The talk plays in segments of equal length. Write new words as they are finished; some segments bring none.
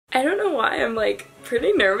I don't know why I'm like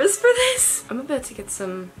pretty nervous for this. I'm about to get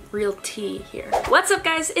some real tea here. What's up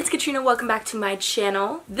guys, it's Katrina, welcome back to my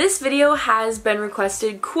channel. This video has been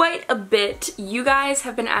requested quite a bit. You guys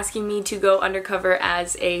have been asking me to go undercover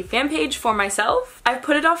as a fan page for myself. I've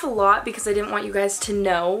put it off a lot because I didn't want you guys to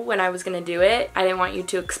know when I was gonna do it. I didn't want you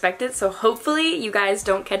to expect it, so hopefully you guys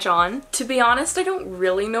don't catch on. To be honest, I don't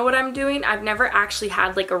really know what I'm doing. I've never actually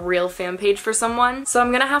had like a real fan page for someone, so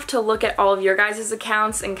I'm gonna have to look at all of your guys'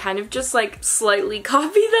 accounts and kind of just like slightly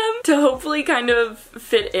copy them to hopefully kind of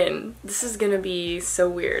fit in. This is gonna be so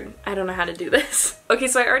weird. I don't know how to do this. Okay,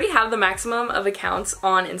 so I already have the maximum of accounts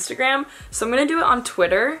on Instagram, so I'm gonna do it on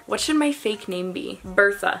Twitter. What should my fake name be?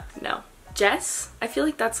 Bertha? No. Jess? I feel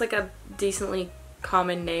like that's like a decently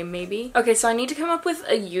common name maybe. Okay, so I need to come up with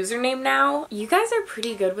a username now. You guys are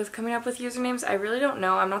pretty good with coming up with usernames. I really don't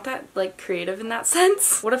know. I'm not that like creative in that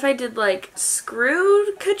sense. What if I did like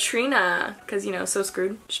Screwed Katrina? Because you know, so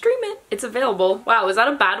screwed. Stream it. It's available. Wow, is that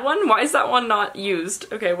a bad one? Why is that one not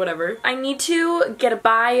used? Okay, whatever. I need to get a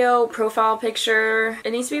bio, profile picture.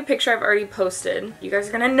 It needs to be a picture I've already posted. You guys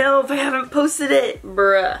are gonna know if I haven't posted it.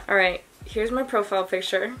 Bruh. Alright. Here's my profile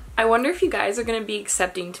picture. I wonder if you guys are gonna be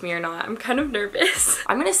accepting to me or not. I'm kind of nervous.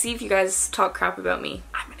 I'm gonna see if you guys talk crap about me.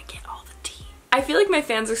 I'm gonna get all the tea. I feel like my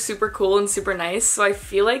fans are super cool and super nice, so I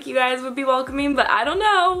feel like you guys would be welcoming, but I don't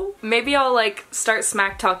know. Maybe I'll like start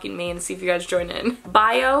smack talking me and see if you guys join in.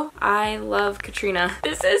 Bio, I love Katrina.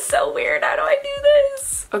 This is so weird. How do I do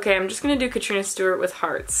this? Okay, I'm just gonna do Katrina Stuart with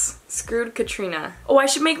hearts. Screwed Katrina. Oh, I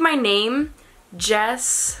should make my name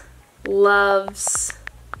Jess Loves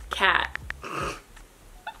Cat.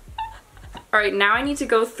 Alright, now I need to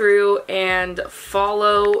go through and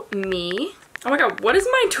follow me. Oh my god, what is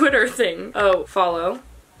my Twitter thing? Oh, follow.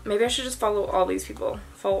 Maybe I should just follow all these people.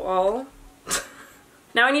 Follow all.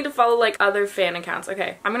 Now I need to follow like other fan accounts.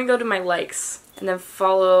 Okay, I'm gonna go to my likes and then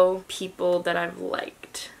follow people that I've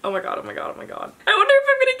liked. Oh my god, oh my god, oh my god. I wonder if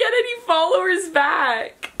I'm gonna get any followers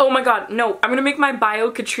back. Oh my god, no, I'm gonna make my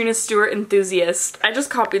bio Katrina Stewart enthusiast. I just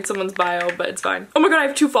copied someone's bio, but it's fine. Oh my god, I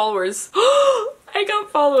have 2 followers. I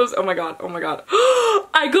got follows. Oh my god, oh my god.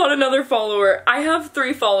 I got another follower. I have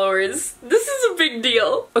 3 followers. This is a big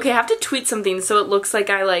deal. Okay, I have to tweet something so it looks like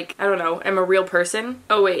I don't know, am a real person.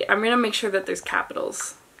 Oh wait, I'm gonna make sure that there's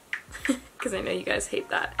capitals. Because I know you guys hate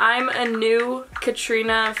that. I'm a new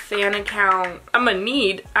Katrina fan account. I'm a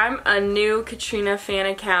new Katrina fan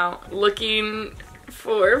account looking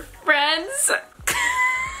for friends.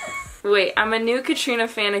 Wait, I'm a new Katrina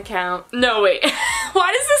fan account. No, wait.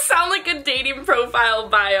 Why does this sound like a dating profile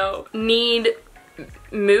bio? Need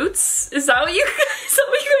moots? Is that what you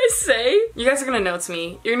guys say? You guys are gonna know it's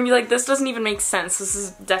me. You're gonna be like, this doesn't even make sense. This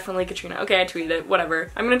is definitely Katrina. Okay, I tweeted it. Whatever.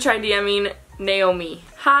 I'm gonna try DMing Naomi.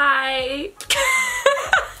 Hi!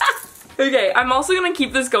 Okay, I'm also gonna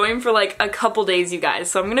keep this going for like a couple days, you guys.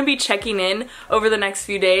 So I'm gonna be checking in over the next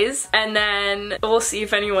few days, and then we'll see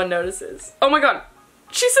if anyone notices. Oh my god.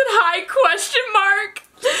 She said hi, question mark.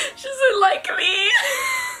 She said like me.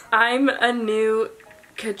 I'm a new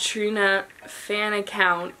Katrina fan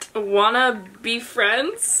account. Wanna be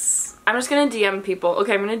friends? I'm just gonna DM people.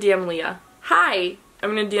 Okay, I'm gonna DM Leah. Hi. I'm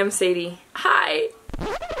gonna DM Sadie. Hi.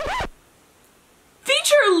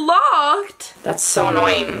 Feature locked? That's so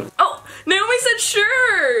annoying. Oh, Naomi said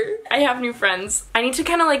sure. I have new friends. I need to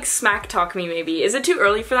kind of like smack talk me maybe. Is it too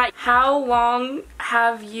early for that? How long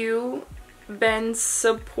have you been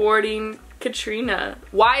supporting Katrina?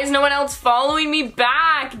 Why is no one else following me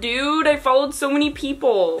back, dude? I followed so many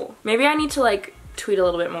people. Maybe I need to like tweet a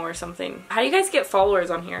little bit more or something. How do you guys get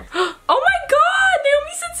followers on here? Oh my god!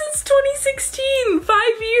 Naomi said since 2016!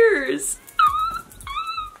 5 years!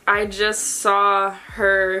 I just saw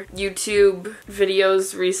her YouTube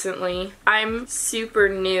videos recently. I'm super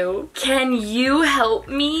new. Can you help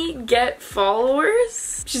me get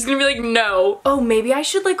followers? She's gonna be like, no. Oh, maybe I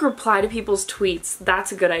should like reply to people's tweets.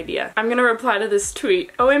 That's a good idea. I'm gonna reply to this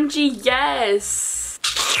tweet. OMG, yes.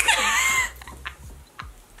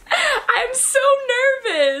 I'm so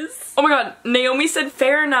nervous. Oh my god, Naomi said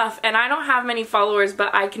fair enough, and I don't have many followers,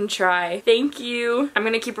 but I can try. Thank you. I'm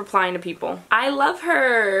gonna keep replying to people. I love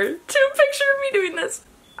her. To a picture of me doing this.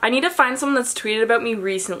 I need to find someone that's tweeted about me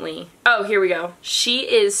recently. Oh, here we go.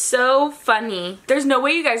 She is so funny. There's no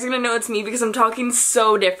way you guys are gonna know it's me because I'm talking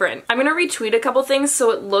so different. I'm gonna retweet a couple things so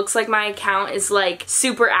it looks like my account is like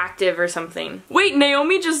super active or something. Wait,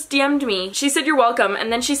 Naomi just DM'd me. She said you're welcome,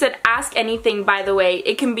 and then she said ask anything, by the way.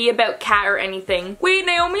 It can be about cat or anything. Wait,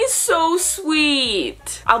 Naomi's so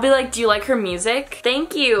sweet. I'll be like, do you like her music?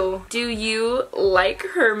 Thank you. Do you like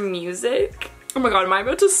her music? Oh my god, am I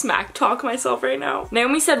about to smack talk myself right now?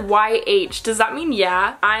 Naomi said YH. Does that mean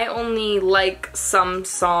yeah? I only like some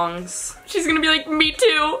songs. She's gonna be like, me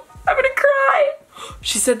too. I'm gonna cry.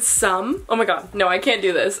 She said some. Oh my god, no, I can't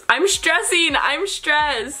do this. I'm stressing, I'm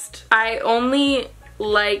stressed. I only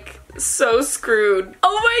like So Screwed.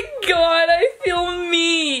 Oh my god, I feel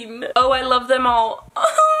mean. Oh, I love them all.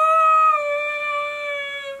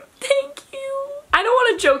 Thank you. I don't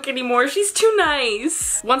want to joke anymore. She's too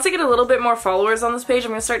nice. Once I get a little bit more followers on this page,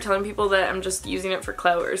 I'm gonna start telling people that I'm just using it for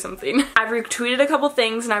clout or something. I've retweeted a couple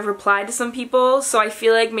things and I've replied to some people, so I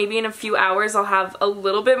feel like maybe in a few hours I'll have a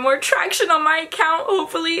little bit more traction on my account,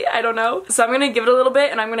 hopefully. I don't know. So I'm gonna give it a little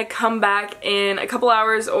bit and I'm gonna come back in a couple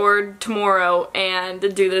hours or tomorrow and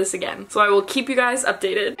do this again. So I will keep you guys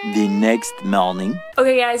updated. The next morning.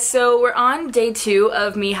 Okay guys, so we're on day 2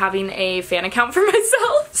 of me having a fan account for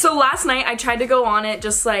myself. So last night I tried to go on it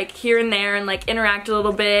just like here and there and like interact a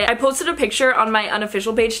little bit. I posted a picture on my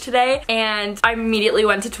unofficial page today and I immediately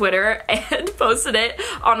went to Twitter and posted it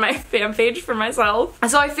on my fan page for myself.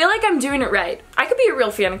 So I feel like I'm doing it right. I could be a real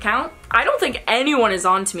fan account. I don't think anyone is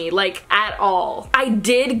on to me, like, at all. I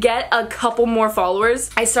did get a couple more followers.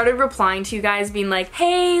 I started replying to you guys being like,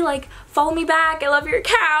 hey, like, follow me back, I love your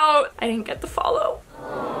account. I didn't get the follow.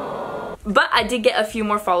 But I did get a few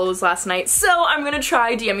more follows last night, so I'm gonna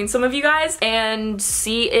try DMing some of you guys and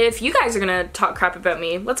see if you guys are gonna talk crap about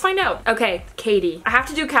me. Let's find out. Okay, Katie. I have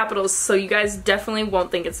to do capitals so you guys definitely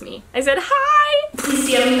won't think it's me. I said hi!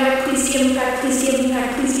 Please DM me back, please DM me back, please DM me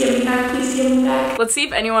back, please DM me back, please DM me back. Let's see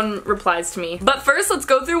if anyone replies to me. But first, let's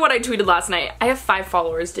go through what I tweeted last night. I have 5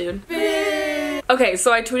 followers, dude. Okay,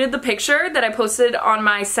 so I tweeted the picture that I posted on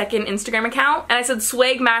my second Instagram account, and I said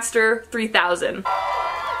Swagmaster 3000.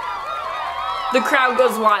 The crowd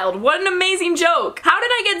goes wild. What an amazing joke. How did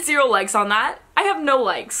I get 0 likes on that? I have no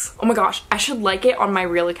likes. Oh my gosh, I should like it on my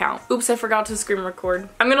real account. Oops, I forgot to screen record.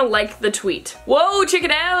 I'm gonna like the tweet. Whoa, check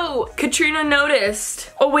it out. Katrina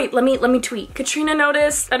noticed. Oh wait, let me tweet. Katrina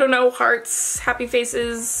noticed. I don't know, hearts, happy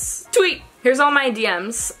faces. Tweet. Here's all my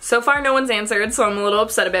DMs. So far no one's answered, so I'm a little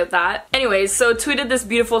upset about that. Anyways, so tweeted this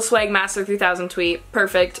beautiful Swagmaster 3000 tweet.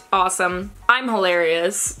 Perfect. Awesome. I'm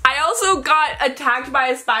hilarious. I also got attacked by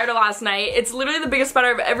a spider last night. It's literally the biggest spider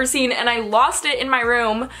I've ever seen, and I lost it in my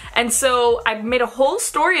room, and so I made a whole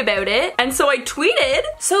story about it, and so I tweeted,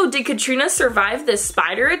 so did Katrina survive this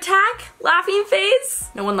spider attack? Laughing face.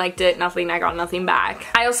 No one liked it, nothing, I got nothing back.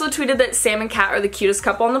 I also tweeted that Sam and Kat are the cutest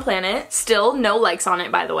couple on the planet. Still no likes on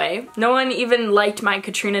it, by the way. No one even liked my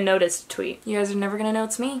Katrina noticed tweet. You guys are never gonna know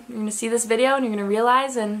it's me. You're gonna see this video and you're gonna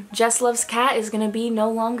realize, and Jess Loves Cat is gonna be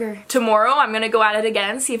no longer. Tomorrow I'm gonna go at it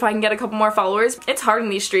again, see if I can get a couple more followers. It's hard in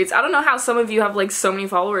these streets. I don't know how some of you have like so many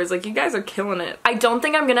followers. Like, you guys are killing it. I don't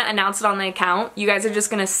think I'm gonna announce it on the account. You guys are just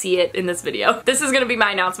gonna see it in this video. This is gonna be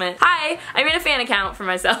my announcement. Hi, I made a fan account for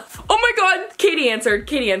myself. Oh my god, Katie answered,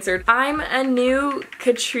 Katie answered. I'm a new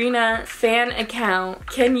Katrina fan account.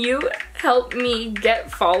 Can you help me get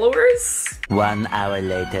followers? 1 hour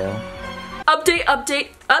later. Update, update,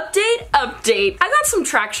 update, update. I got some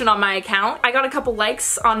traction on my account. I got a couple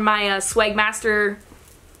likes on my Swagmaster.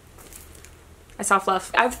 I saw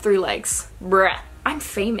fluff. I have 3 likes. Bruh. I'm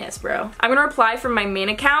famous, bro. I'm gonna reply from my main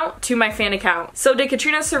account to my fan account. So did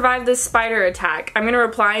Katrina survive this spider attack? I'm gonna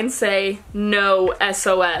reply and say, no,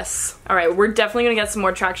 SOS. All right, we're definitely gonna get some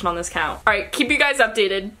more traction on this account. All right, keep you guys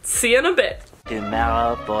updated. See you in a bit.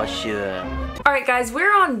 Tomorrow for sure. Alright guys,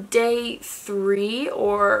 we're on day 3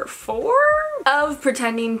 or 4 of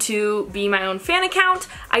pretending to be my own fan account.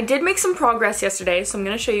 I did make some progress yesterday, so I'm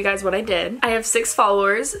gonna show you guys what I did. I have 6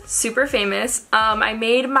 followers, super famous. I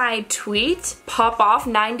made my tweet pop off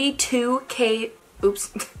 92K,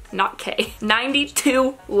 oops. Not K.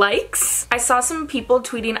 92 likes. I saw some people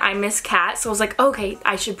tweeting I miss Cat, so I was like, okay,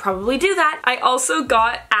 I should probably do that. I also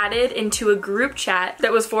got added into a group chat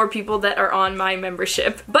that was for people that are on my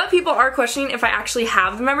membership. But people are questioning if I actually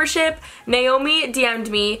have the membership. Naomi DM'd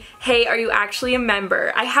me, hey, are you actually a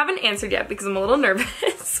member? I haven't answered yet because I'm a little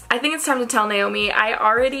nervous. I think it's time to tell Naomi. I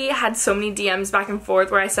already had so many DMs back and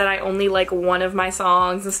forth where I said I only like one of my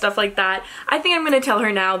songs and stuff like that. I think I'm gonna tell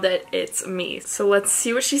her now that it's me. So let's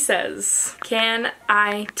see what she says. Can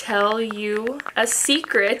I tell you a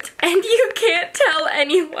secret and you can't tell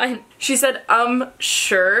anyone? She said,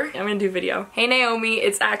 sure. I'm gonna do video. Hey Naomi,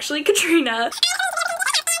 it's actually Katrina.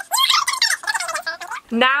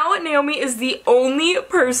 Now Naomi is the only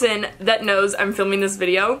person that knows I'm filming this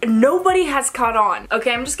video. Nobody has caught on.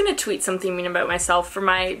 Okay, I'm just gonna tweet something mean about myself for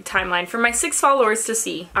my timeline, for my 6 followers to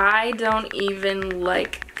see. I don't even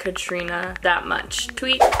like Katrina that much.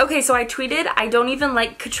 Tweet. Okay, so I tweeted, I don't even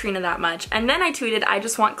like Katrina that much. And then I tweeted, I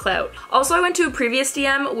just want clout. Also, I went to a previous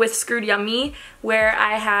DM with Screwed Yummy where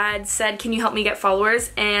I had said, can you help me get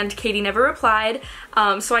followers? And Katie never replied.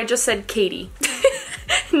 So I just said Katie.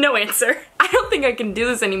 No answer. I don't think I can do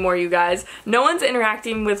this anymore, you guys. No one's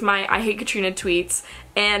interacting with my I Hate Katrina tweets,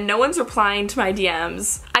 and no one's replying to my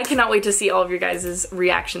DMs. I cannot wait to see all of your guys'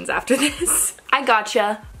 reactions after this. I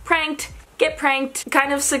gotcha. Pranked. Get pranked.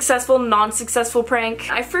 Kind of successful, non-successful prank.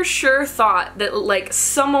 I for sure thought that like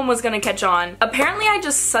someone was gonna catch on. Apparently I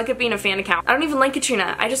just suck at being a fan account. I don't even like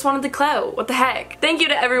Katrina. I just wanted the clout. What the heck? Thank you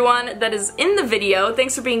to everyone that is in the video.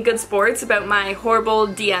 Thanks for being good sports about my horrible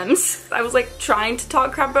DMs. I was like trying to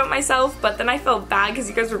talk crap about myself, but then I felt bad because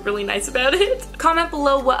you guys were really nice about it. Comment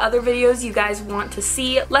below what other videos you guys want to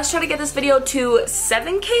see. Let's try to get this video to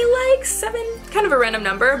 7K likes. 7? Kind of a random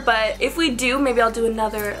number, but if we do, maybe I'll do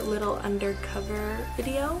another little undercover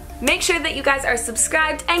video. Make sure that you guys are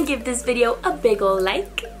subscribed and give this video a big ol'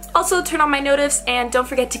 like. Also turn on my notifs and don't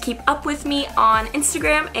forget to keep up with me on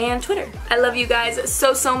Instagram and Twitter. I love you guys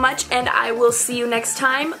so much and I will see you next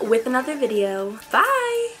time with another video.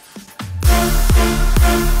 Bye!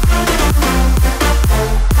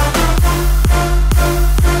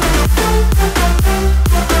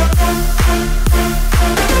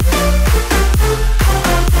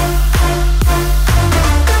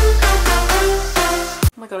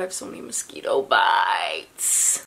 Oh my god, I have so many mosquito bites.